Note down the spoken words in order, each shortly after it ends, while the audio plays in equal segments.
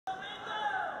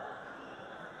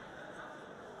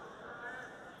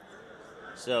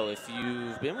So if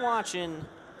you've been watching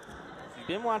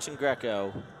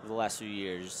Greco for the last few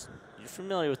years, you're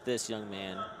familiar with this young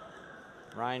man,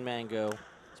 Ryan Mango.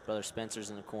 His brother Spencer's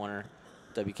in the corner.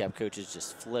 WCAP coaches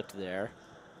just flipped there.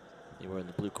 They were in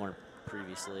the blue corner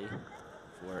previously.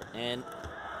 And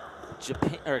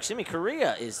Japan, or excuse me,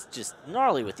 Korea is just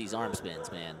gnarly with these arm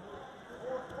spins, man.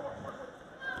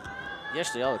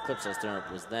 Yesterday, all the clips I was throwing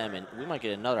up was them, and we might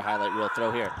get another highlight reel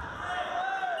throw here.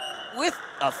 With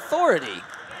authority.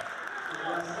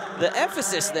 The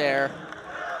emphasis there.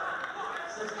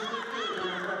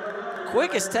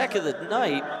 Quickest tech of the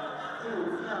night.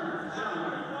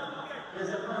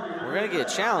 We're going to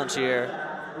get a challenge here.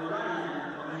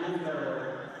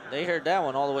 They heard that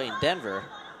one all the way in Denver.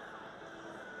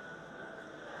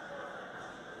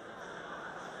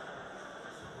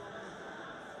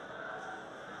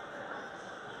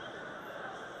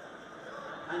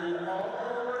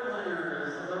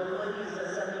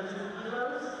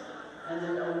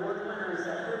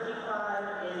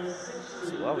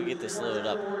 So while we get this loaded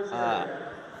up,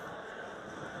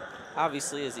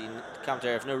 obviously as the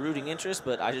commentary, I have no rooting interest,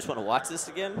 but I just want to watch this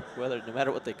again, no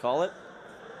matter what they call it.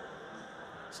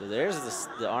 So there's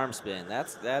the arm spin.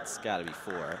 That's got to be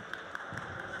 4.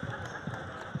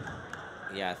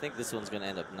 Yeah, I think this one's going to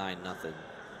end up 9-0.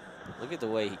 Look at the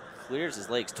way he clears his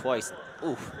legs twice.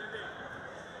 Oof.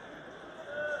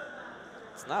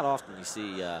 It's not often you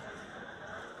see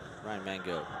Ryan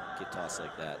Mango get tossed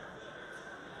like that.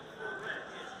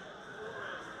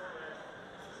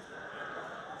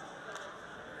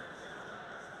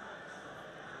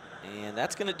 And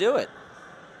that's going to do it.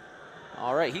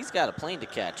 All right, he's got a plane to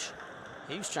catch.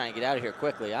 He was trying to get out of here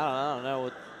quickly. I don't know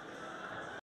what